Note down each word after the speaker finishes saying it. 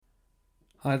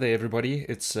Hi there, everybody.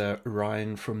 It's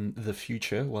Ryan from the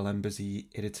future while I'm busy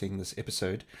editing this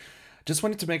episode. Just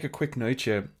wanted to make a quick note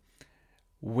here.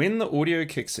 When the audio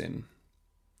kicks in,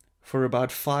 for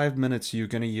about 5 minutes, you're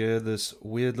going to hear this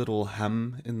weird little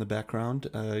hum in the background.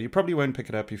 You probably won't pick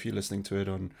it up if you're listening to it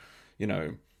on,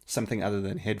 something other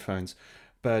than headphones.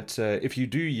 But if you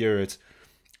do hear it,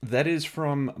 that is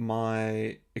from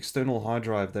my external hard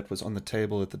drive that was on the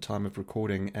table at the time of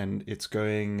recording, and it's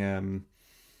going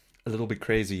a little bit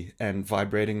crazy and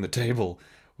vibrating the table,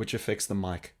 which affects the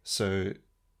mic. So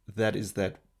that is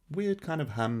that weird kind of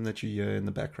hum that you hear in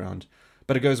the background.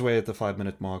 But it goes away at the 5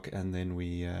 minute mark, and then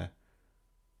we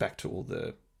back to all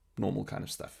the normal kind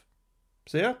of stuff.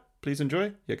 So yeah, please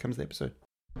enjoy. Here comes the episode.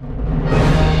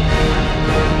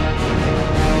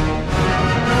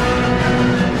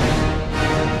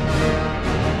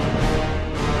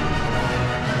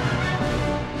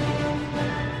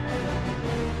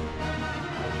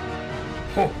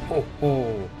 Ho ho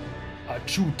ho!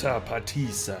 Achuta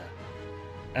Patisa!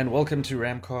 And welcome to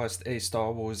RAMcast, a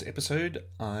Star Wars episode.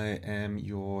 I am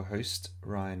your host,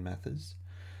 Ryan Mathers.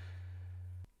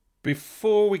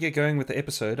 Before we get going with the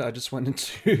episode, I just wanted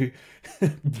to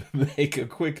make a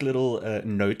quick little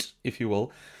note, if you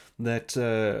will,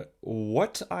 that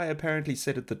what I apparently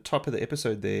said at the top of the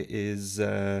episode there is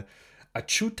Achuta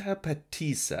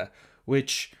Patisa,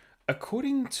 which,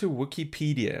 according to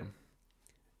Wikipedia,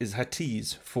 is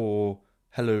Huttese for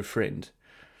hello friend.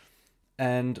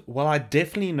 And while I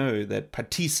definitely know that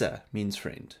Patisa means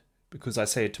friend, because I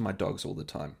say it to my dogs all the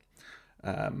time,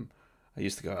 I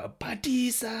used to go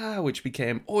Patisa, which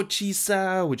became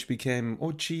Ochisa, which became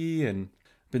Ochi, and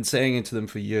been saying it to them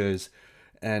for years.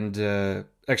 And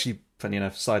actually, funny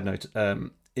enough, side note,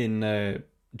 in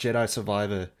Jedi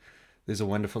Survivor, there's a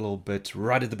wonderful little bit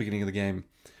right at the beginning of the game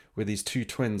where these two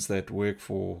twins that work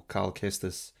for Kyle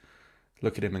Kestis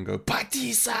look at him and go,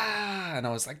 Patisa! And I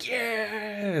was like,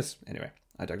 yes! Anyway,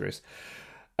 I digress.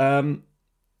 And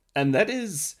that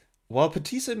is, while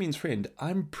Patisa means friend,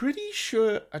 I'm pretty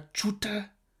sure Achuta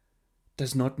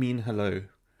does not mean hello.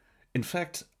 In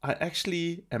fact, I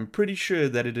actually am pretty sure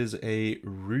that it is a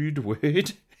rude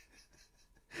word,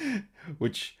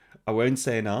 which I won't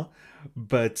say now.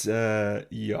 But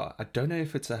yeah, I don't know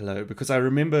if it's a hello, because I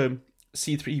remember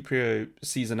C-3PO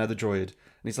sees another droid,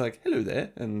 and he's like, hello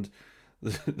there, and the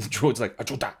droid's like,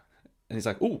 Achuta! And he's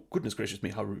like, oh, goodness gracious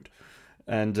me, how rude.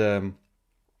 And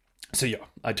so yeah,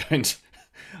 I don't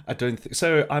think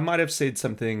so. I might have said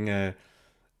something very,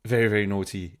 very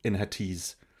naughty in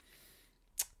Huttese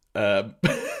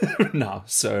now,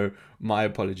 so my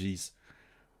apologies.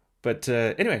 But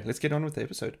anyway, let's get on with the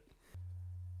episode.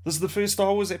 This is the first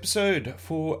Star Wars episode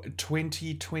for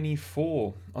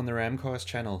 2024 on the RAMcast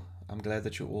channel. I'm glad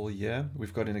that you're all here.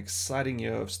 We've got an exciting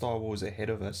year of Star Wars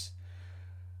ahead of us.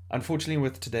 Unfortunately,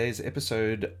 with today's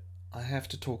episode, I have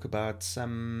to talk about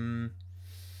some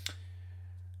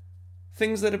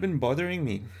things that have been bothering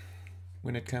me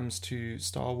when it comes to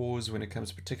Star Wars, when it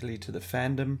comes particularly to the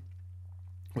fandom,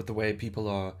 with the way people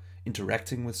are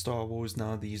interacting with Star Wars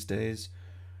now these days.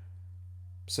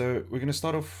 So we're going to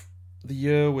start off the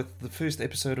year with the first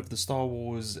episode of the Star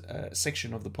Wars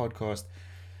section of the podcast.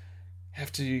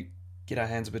 Have to get our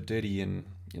hands a bit dirty and,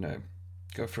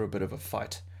 go for a bit of a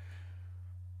fight.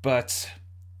 But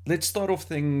let's start off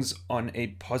things on a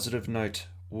positive note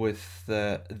with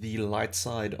the light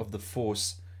side of the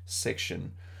Force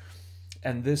section.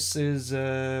 And this is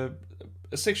a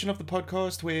section of the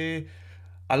podcast where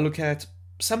I look at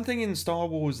something in Star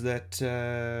Wars that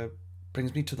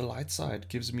brings me to the light side,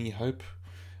 gives me hope,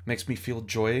 makes me feel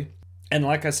joy. And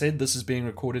like I said, this is being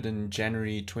recorded in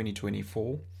January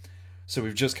 2024. So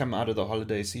we've just come out of the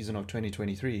holiday season of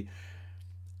 2023.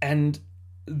 And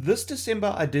this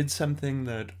December, I did something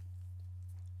that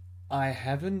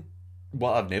I've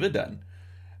never done,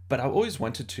 but I always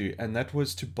wanted to, and that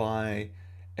was to buy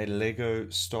a Lego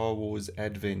Star Wars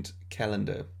Advent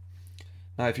calendar.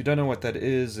 Now, if you don't know what that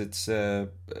is, it's a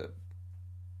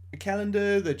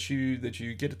calendar that you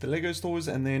get at the Lego stores,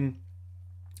 and then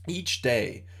each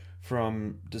day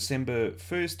from December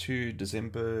 1st to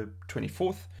December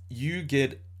 24th, you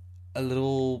get a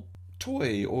little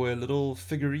toy or a little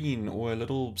figurine or a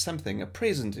little something, a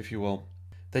present, if you will,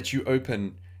 that you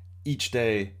open each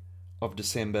day of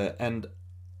December. And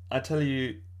I tell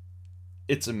you,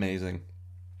 it's amazing.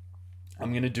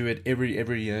 I'm going to do it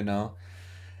every year now,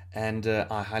 and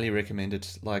I highly recommend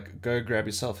it. Like, go grab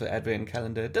yourself an advent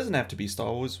calendar. It doesn't have to be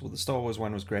Star Wars. Well, the Star Wars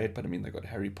one was great, but I mean, they've got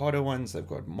Harry Potter ones, they've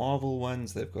got Marvel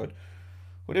ones, they've got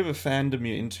whatever fandom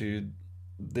you're into,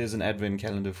 there's an advent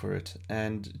calendar for it.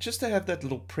 And just to have that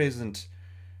little present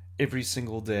every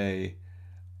single day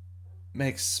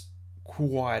makes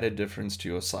quite a difference to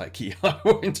your psyche.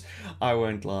 I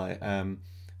won't lie.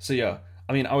 So yeah,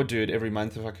 I mean, I would do it every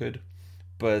month if I could,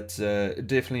 but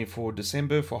definitely for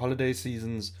December, for holiday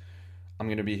seasons, I'm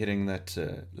going to be hitting that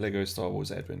Lego Star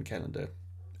Wars Advent calendar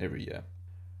every year.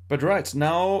 But right,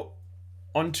 now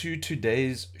onto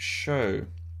today's show.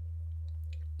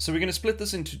 So we're going to split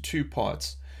this into two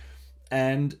parts.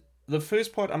 And the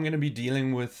first part, I'm going to be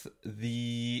dealing with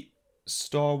the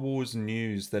Star Wars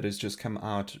news that has just come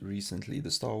out recently, the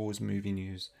Star Wars movie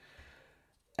news.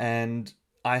 And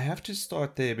I have to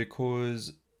start there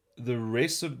because the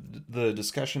rest of the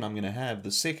discussion I'm going to have,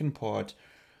 the second part,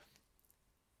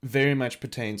 very much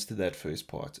pertains to that first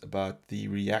part about the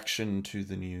reaction to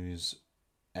the news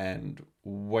and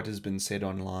what has been said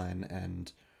online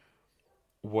and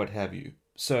what have you.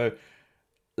 So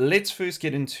let's first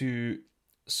get into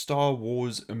Star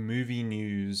Wars movie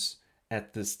news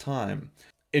at this time.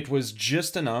 It was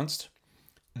just announced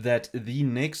that the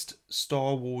next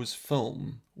Star Wars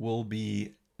film will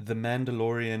be The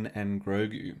Mandalorian and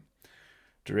Grogu,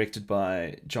 directed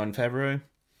by Jon Favreau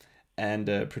and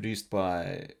produced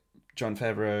by Jon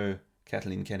Favreau,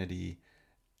 Kathleen Kennedy,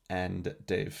 and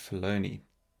Dave Filoni.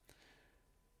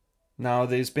 Now,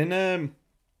 there's been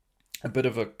a bit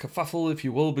of a kerfuffle, if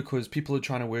you will, because people are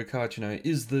trying to work out,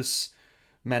 is this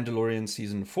Mandalorian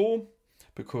Season 4?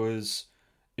 Because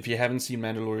if you haven't seen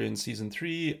Mandalorian Season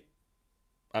 3,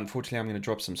 unfortunately I'm going to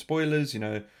drop some spoilers.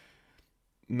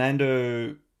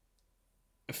 Mando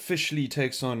officially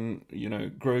takes on,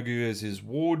 Grogu as his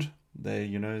ward. They,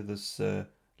 this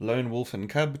lone wolf and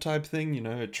cub type thing,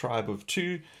 a tribe of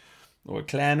two, or a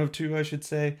clan of two, I should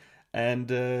say.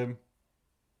 And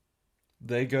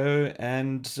they go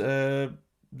and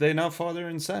they're now father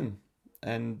and son.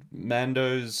 And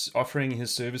Mando's offering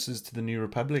his services to the New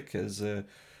Republic as a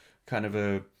kind of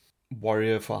a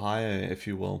warrior for hire, if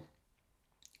you will.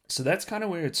 So that's kind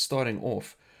of where it's starting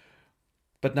off.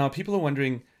 But now people are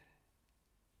wondering,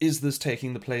 is this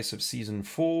taking the place of Season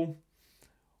 4?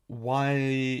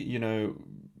 Why,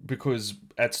 because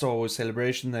at Star Wars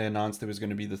Celebration they announced there was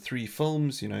going to be the 3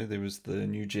 films. There was the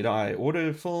new Jedi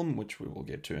Order film, which we will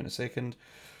get to in a second.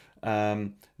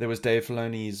 There was Dave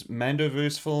Filoni's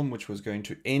Mandoverse film, which was going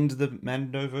to end the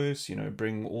Mandoverse,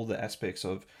 bring all the aspects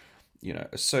of,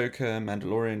 Ahsoka,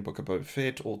 Mandalorian, Book of Boba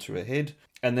Fett all to a head.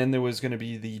 And then there was going to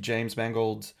be the James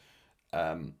Mangold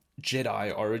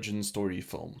Jedi origin story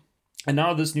film. And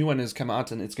now this new one has come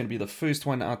out, and it's going to be the first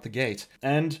one out the gate.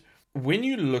 And when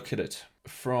you look at it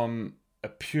from a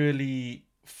purely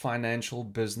financial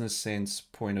business sense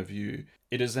point of view,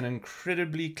 it is an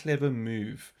incredibly clever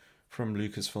move from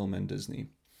Lucasfilm and Disney.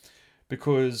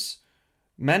 Because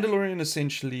Mandalorian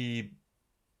essentially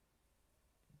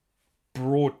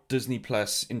brought Disney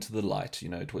Plus into the light.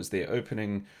 It was their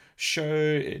opening show.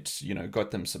 It, got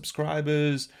them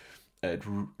subscribers. It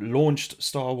launched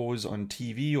Star Wars on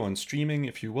TV, or on streaming,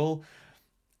 if you will.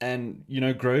 And,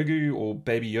 Grogu, or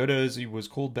Baby Yoda as he was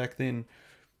called back then,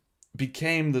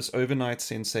 became this overnight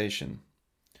sensation.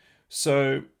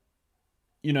 So,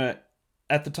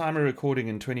 at the time of recording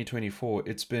in 2024,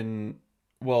 it's been,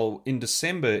 in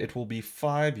December, it will be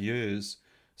 5 years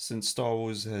since Star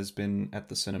Wars has been at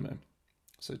the cinema.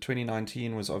 So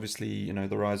 2019 was obviously,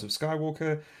 The Rise of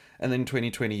Skywalker, and then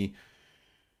 2020,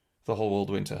 the whole world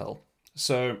went to hell.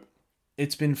 So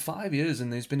it's been 5 years,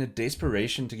 and there's been a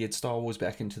desperation to get Star Wars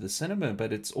back into the cinema,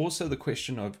 but it's also the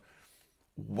question of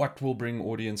what will bring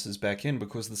audiences back in,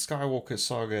 because the Skywalker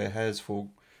saga has, for,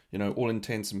 all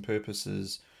intents and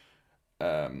purposes,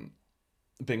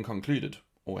 been concluded,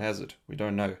 or has it? We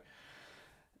don't know.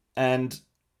 And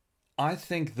I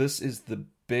think this is the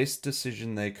best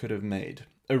decision they could have made.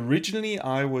 Originally,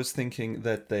 I was thinking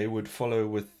that they would follow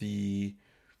with the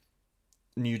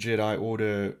new Jedi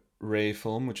Order Rey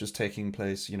film, which is taking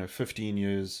place, 15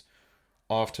 years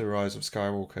after Rise of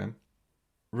Skywalker.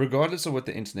 Regardless of what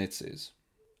the internet says,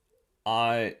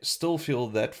 I still feel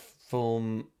that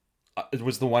film, it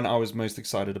was the one I was most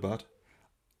excited about.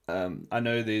 I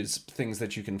know there's things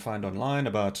that you can find online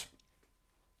about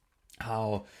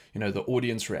how, the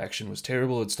audience reaction was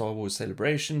terrible at Star Wars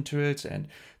Celebration to it, and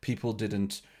people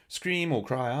didn't scream or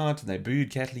cry out, and they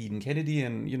booed Kathleen Kennedy,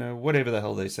 and, whatever the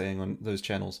hell they're saying on those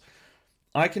channels.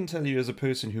 I can tell you, as a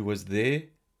person who was there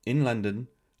in London,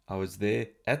 I was there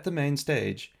at the main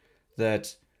stage,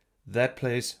 that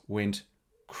place went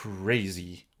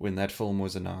crazy when that film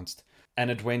was announced. And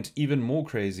it went even more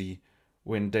crazy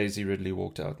when Daisy Ridley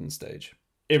walked out on stage.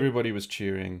 Everybody was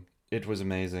cheering. It was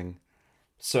amazing.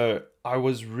 So I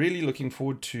was really looking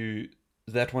forward to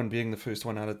that one being the first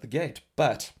one out at the gate.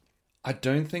 But I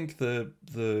don't think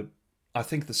I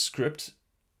think the script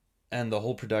and the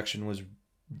whole production was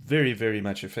very, very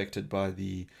much affected by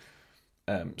the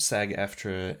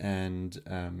SAG-AFTRA and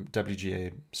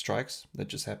WGA strikes that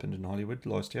just happened in Hollywood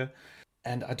last year.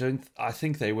 And I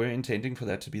think they were intending for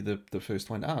that to be the first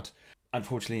one out.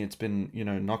 Unfortunately, it's been,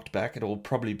 knocked back. It'll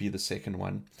probably be the second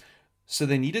one. So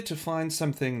they needed to find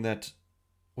something that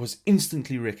was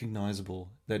instantly recognizable,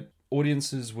 that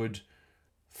audiences would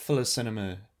fill a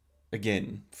cinema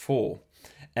again for.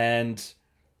 And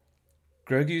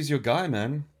Grogu's your guy,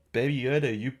 man. Baby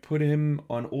Yoda, you put him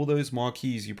on all those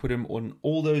marquees, you put him on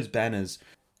all those banners,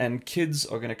 and kids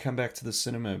are going to come back to the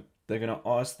cinema. They're going to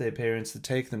ask their parents to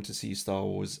take them to see Star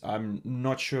Wars. I'm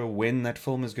not sure when that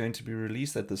film is going to be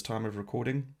released at this time of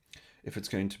recording. If it's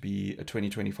going to be a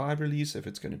 2025 release, if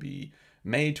it's going to be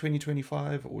May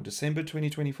 2025 or December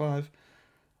 2025.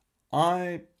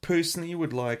 I personally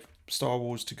would like Star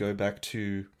Wars to go back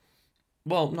to,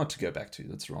 well, not to go back to,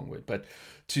 that's the wrong word, but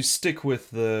to stick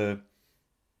with the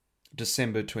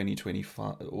December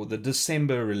 2025, or the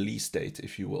December release date,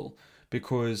 if you will,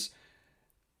 because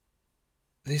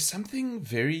there's something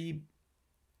very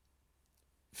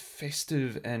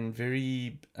festive and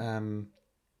very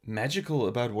magical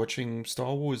about watching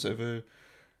Star Wars over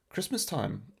Christmas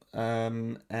time,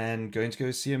 and going to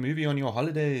go see a movie on your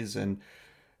holidays. And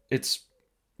it's,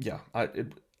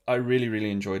 I really, really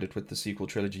enjoyed it with the sequel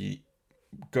trilogy,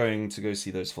 going to go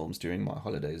see those films during my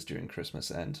holidays during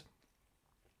Christmas. And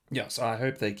yeah, so I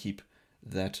hope they keep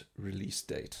that release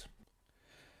date.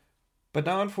 But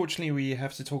now, unfortunately, we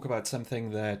have to talk about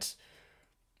something that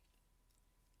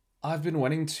I've been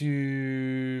wanting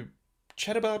to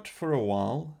chat about for a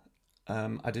while.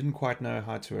 I didn't quite know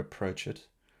how to approach it.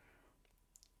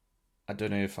 I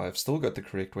don't know if I've still got the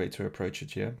correct way to approach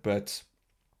it here, but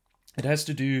it has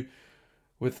to do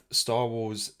with Star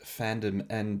Wars fandom,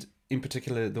 and in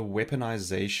particular the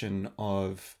weaponization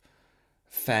of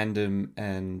fandom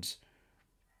and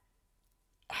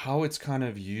how it's kind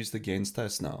of used against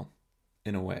us now,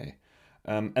 in a way.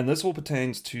 And this all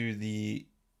pertains to the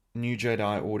new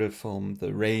Jedi Order film,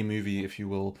 the Rey movie, if you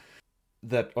will,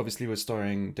 that obviously was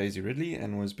starring Daisy Ridley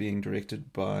and was being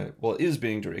directed by, is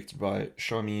being directed by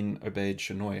Charmin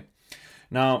Obaid-Chinoy.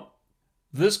 Now,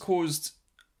 this caused,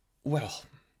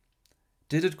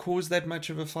 did it cause that much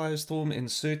of a firestorm in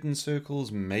certain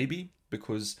circles? Maybe,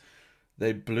 because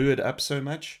they blew it up so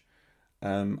much.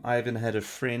 I even had a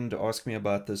friend ask me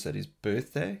about this at his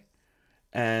birthday,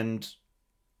 and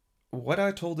what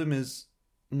I told him is,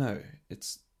 no,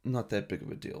 it's not that big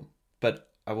of a deal, but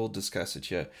I will discuss it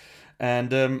here.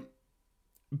 And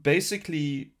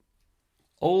basically,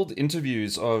 old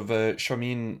interviews of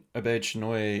Charmin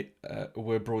Obaid-Chinoy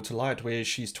were brought to light, where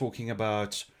she's talking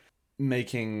about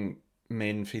making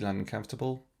men feel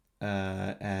uncomfortable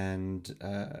and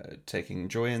taking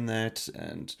joy in that,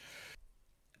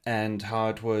 and how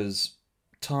it was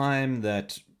time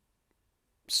that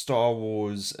a Star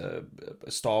Wars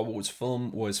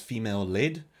film was female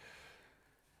led.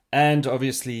 And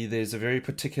obviously there's a very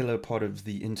particular part of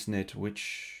the internet,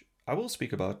 which I will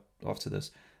speak about after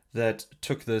this, that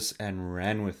took this and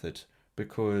ran with it.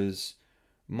 Because,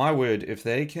 my word, if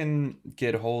they can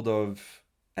get hold of,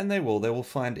 and they will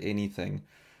find anything,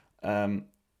 from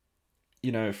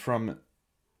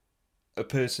a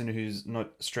person who's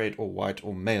not straight or white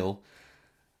or male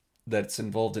that's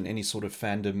involved in any sort of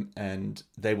fandom, and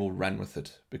they will run with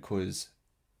it, because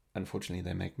unfortunately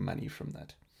they make money from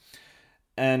that.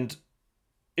 And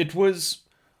it was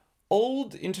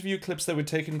old interview clips that were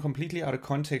taken completely out of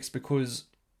context, because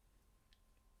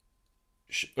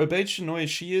Obaid-Chinoy,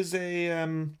 she is a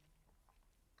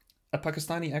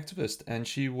Pakistani activist, and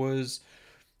she was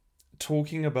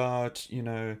talking about,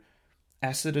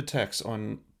 acid attacks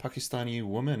on Pakistani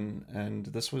women, and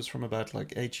this was from about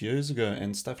 8 years ago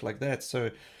and stuff like that. So,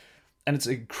 and it's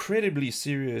an incredibly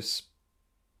serious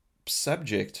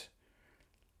subject,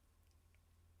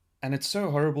 and it's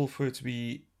so horrible for it to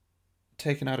be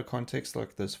taken out of context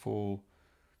like this for,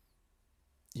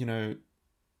 a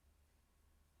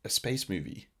space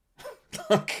movie.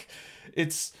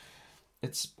 It's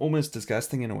almost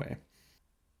disgusting in a way.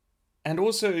 And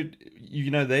also,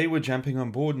 they were jumping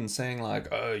on board and saying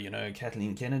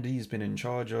Kathleen Kennedy's been in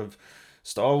charge of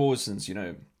Star Wars since,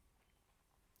 it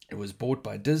was bought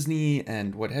by Disney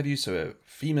and what have you, so a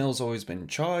female's always been in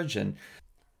charge. And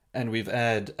we've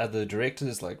had other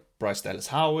directors like Bryce Dallas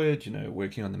Howard,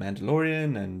 working on The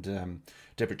Mandalorian, and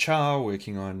Deborah Chow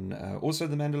working on also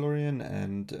The Mandalorian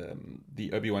and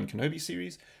the Obi-Wan Kenobi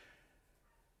series.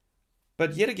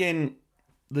 But yet again,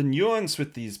 the nuance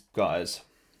with these guys,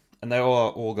 and they are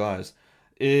all guys,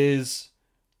 is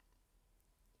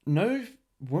no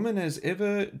woman has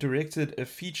ever directed a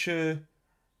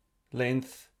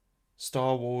feature-length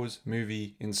Star Wars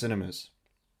movie in cinemas.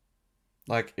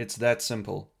 Like, it's that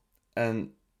simple. And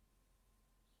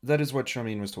that is what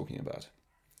Charmin was talking about.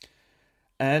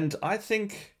 And I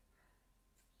think,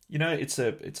 it's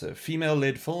a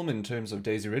female-led film in terms of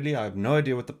Daisy Ridley. I have no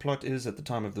idea what the plot is at the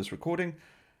time of this recording.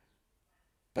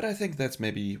 But I think that's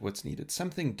maybe what's needed.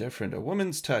 Something different. A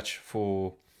woman's touch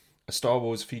for a Star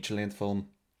Wars feature-length film.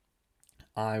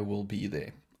 I will be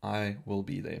there. I will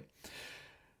be there.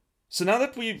 So now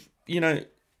that we've,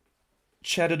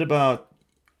 chatted about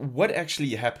what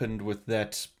actually happened with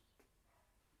that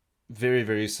very,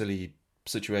 very silly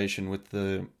situation with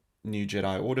the new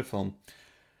Jedi Order film,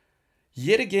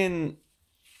 yet again,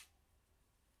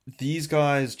 these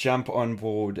guys jump on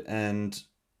board and,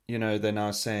 they're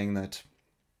now saying that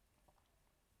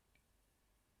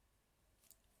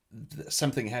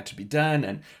something had to be done,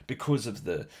 and because of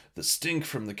the stink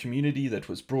from the community that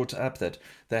was brought up, that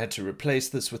they had to replace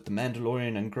this with the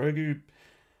Mandalorian and Grogu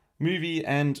movie.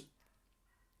 And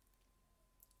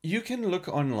you can look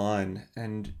online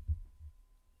and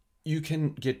you can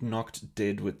get knocked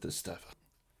dead with this stuff.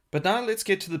 But now let's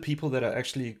get to the people that are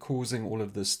actually causing all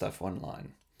of this stuff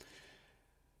online.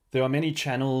 There are many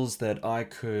channels that I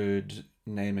could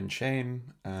name and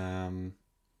shame.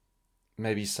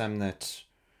 Maybe some that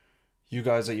you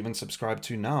guys are even subscribed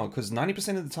to now, because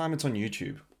 90% of the time it's on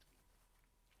YouTube.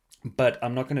 But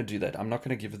I'm not going to do that. I'm not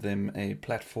going to give them a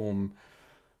platform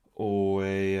or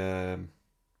I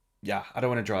don't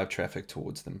want to drive traffic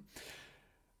towards them.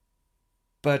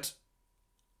 But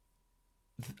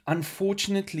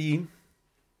unfortunately,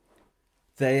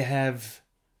 they have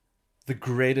the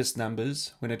greatest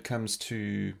numbers when it comes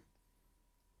to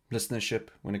listenership,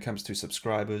 when it comes to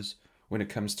subscribers, when it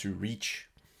comes to reach.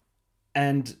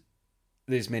 And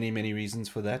there's many, many reasons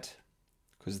for that,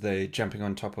 because they're jumping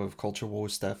on top of culture war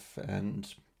stuff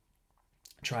and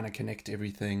trying to connect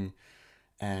everything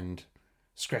and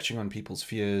scratching on people's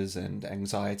fears and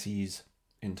anxieties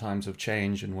in times of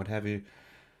change and what have you.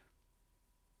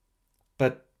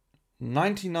 But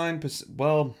 99%,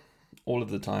 well, all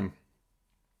of the time,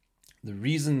 the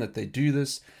reason that they do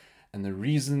this and the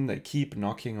reason they keep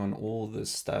knocking on all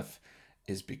this stuff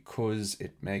is because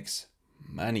it makes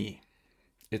money.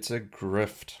 It's a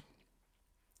grift.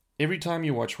 Every time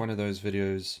you watch one of those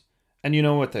videos, and you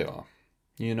know what they are.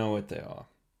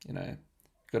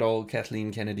 Good old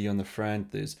Kathleen Kennedy on the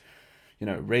front. There's,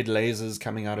 red lasers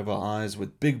coming out of her eyes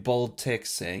with big bold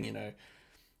text saying,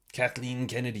 Kathleen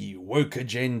Kennedy, woke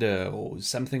agenda, or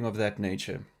something of that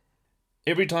nature.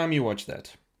 Every time you watch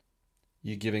that,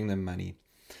 you're giving them money.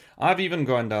 I've even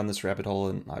gone down this rabbit hole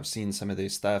and I've seen some of their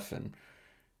stuff and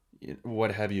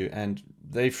what have you, and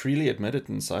they freely admit it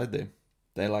inside there.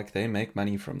 They make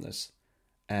money from this,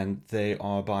 and they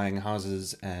are buying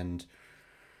houses and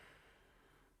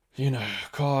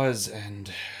cars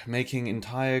and making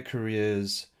entire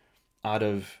careers out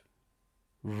of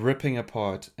ripping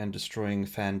apart and destroying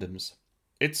fandoms.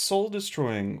 It's soul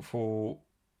destroying for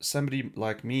somebody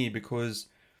like me, because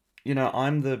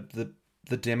I'm the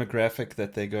demographic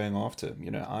that they're going after.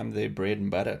 I'm their bread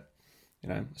and butter.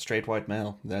 Straight white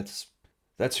male. That's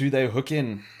who they hook,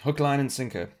 line and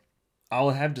sinker.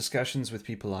 I'll have discussions with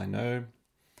people I know,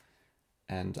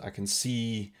 and I can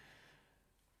see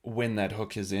when that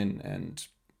hook is in, and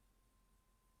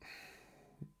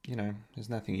there's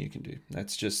nothing you can do.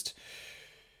 That's just,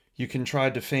 you can try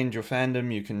to defend your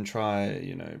fandom, you can try,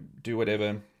 do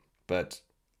whatever, but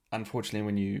unfortunately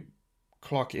when you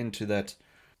clock into that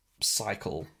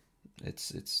cycle,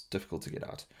 it's difficult to get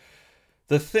out.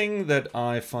 The thing that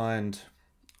I find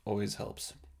always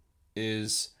helps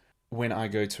is when I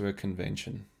go to a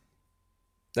convention.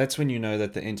 That's when you know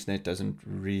that the internet doesn't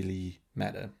really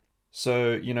matter.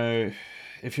 So,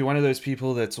 if you're one of those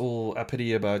people that's all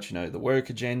uppity about, the woke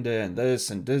agenda and this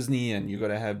and Disney and you got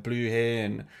to have blue hair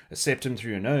and a septum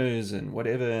through your nose and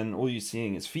whatever, and all you're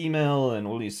seeing is female and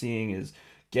all you're seeing is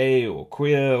gay or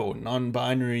queer or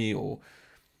non-binary or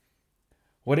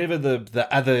whatever the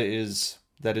other is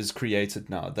that is created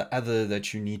now, the other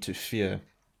that you need to fear.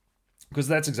 Because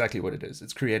that's exactly what it is.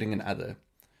 It's creating an other,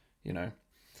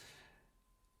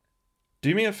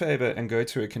 Do me a favor and go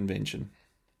to a convention.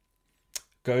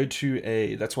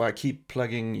 That's why I keep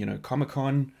plugging,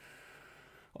 Comic-Con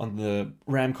on the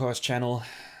RAMcast channel.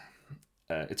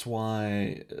 It's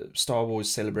why Star Wars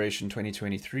Celebration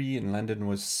 2023 in London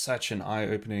was such an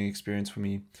eye-opening experience for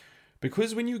me.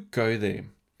 Because when you go there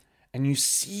and you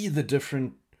see the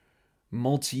different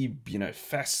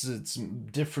facets,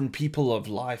 different people of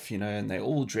life, and they're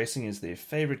all dressing as their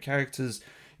favorite characters,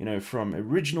 from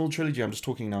original trilogy. I'm just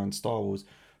talking now in Star Wars,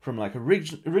 from like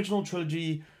original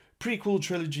trilogy prequel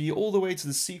trilogy all the way to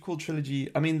the sequel trilogy.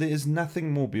 I mean, there is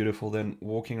nothing more beautiful than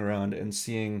walking around and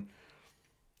seeing,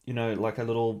 like a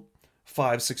little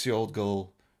 5-6-year-old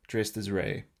girl dressed as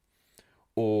Rey,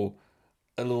 or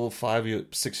a little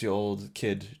 5-6-year-old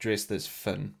kid dressed as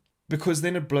Finn. Because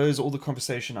then it blows all the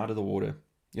conversation out of the water,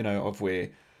 of where,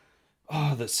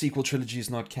 the sequel trilogy is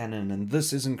not canon, and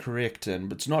this isn't correct,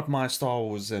 and it's not my Star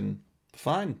Wars, and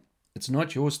fine, it's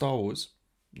not your Star Wars.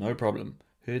 No problem.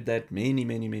 Heard that many,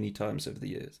 many, many times over the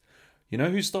years. You know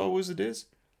whose Star Wars it is?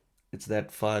 It's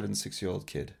that 5 and 6-year-old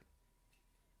kid.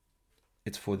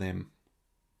 It's for them.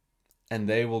 And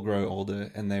they will grow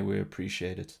older and they will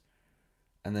appreciate it.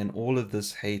 And then all of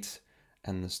this hate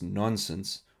and this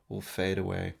nonsense will fade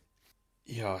away.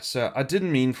 Yeah, so I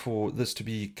didn't mean for this to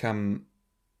become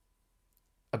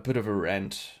a bit of a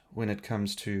rant when it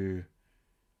comes to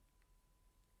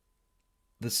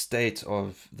the state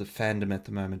of the fandom at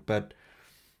the moment, but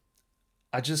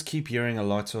I just keep hearing a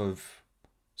lot of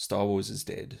Star Wars is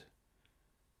dead.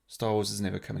 Star Wars is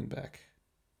never coming back.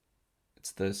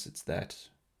 It's this, it's that.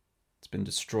 It's been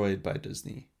destroyed by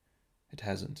Disney. It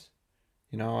hasn't.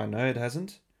 I know it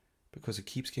hasn't, because it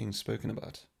keeps getting spoken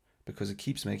about. Because it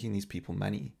keeps making these people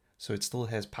money. So it still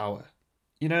has power.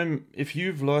 If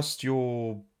you've lost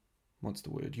your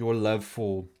love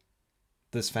for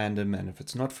this fandom, and if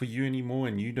it's not for you anymore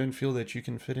and you don't feel that you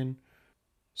can fit in,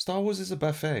 Star Wars is a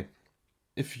buffet.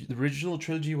 If the original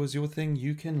trilogy was your thing,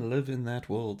 you can live in that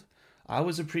world. I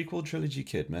was a prequel trilogy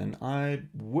kid, man. I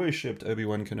worshipped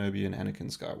Obi-Wan Kenobi and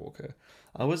Anakin Skywalker.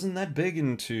 I wasn't that big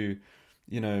into,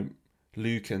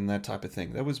 Luke and that type of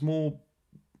thing.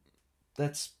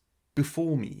 That's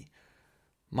before me.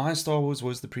 My Star Wars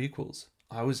was the prequels.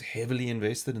 I was heavily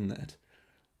invested in that.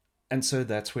 And so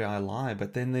that's where I lie.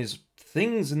 But then there's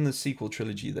things in the sequel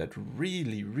trilogy that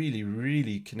really, really,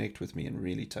 really connect with me and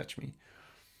really touch me.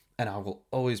 And I will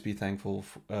always be thankful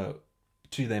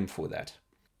to them for that.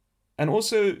 And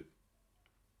also,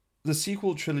 the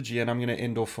sequel trilogy, and I'm going to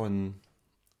end off on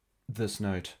this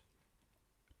note,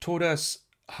 taught us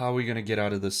how we're going to get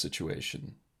out of this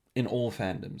situation in all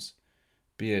fandoms.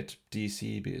 Be it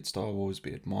DC, be it Star Wars,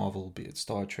 be it Marvel, be it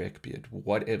Star Trek, be it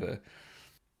whatever.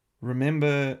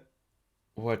 Remember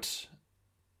what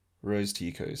Rose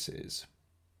Tico says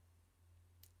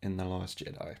in The Last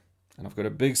Jedi. And I've got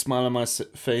a big smile on my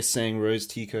face saying Rose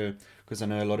Tico, because I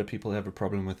know a lot of people have a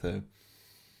problem with her.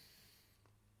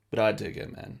 But I dig her,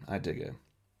 man. I dig her.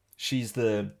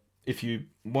 If you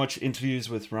watch interviews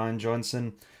with Rian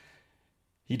Johnson,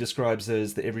 he describes her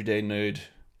as the everyday nerd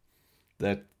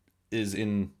that is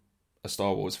in a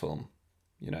Star Wars film.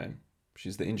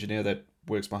 She's the engineer that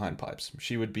works behind pipes.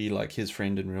 She would be like his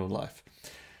friend in real life.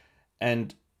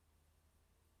 And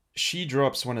she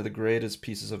drops one of the greatest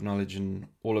pieces of knowledge in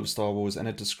all of Star Wars, and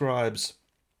it describes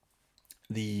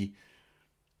the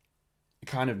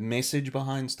kind of message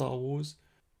behind Star Wars,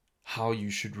 how you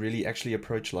should really actually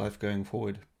approach life going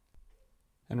forward.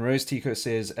 And Rose Tico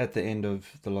says at the end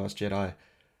of The Last Jedi,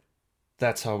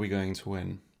 that's how we're going to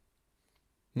win.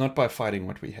 Not by fighting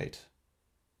what we hate,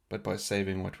 but by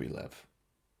saving what we love.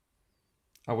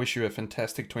 I wish you a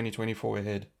fantastic 2024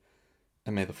 ahead,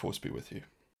 and may the Force be with you.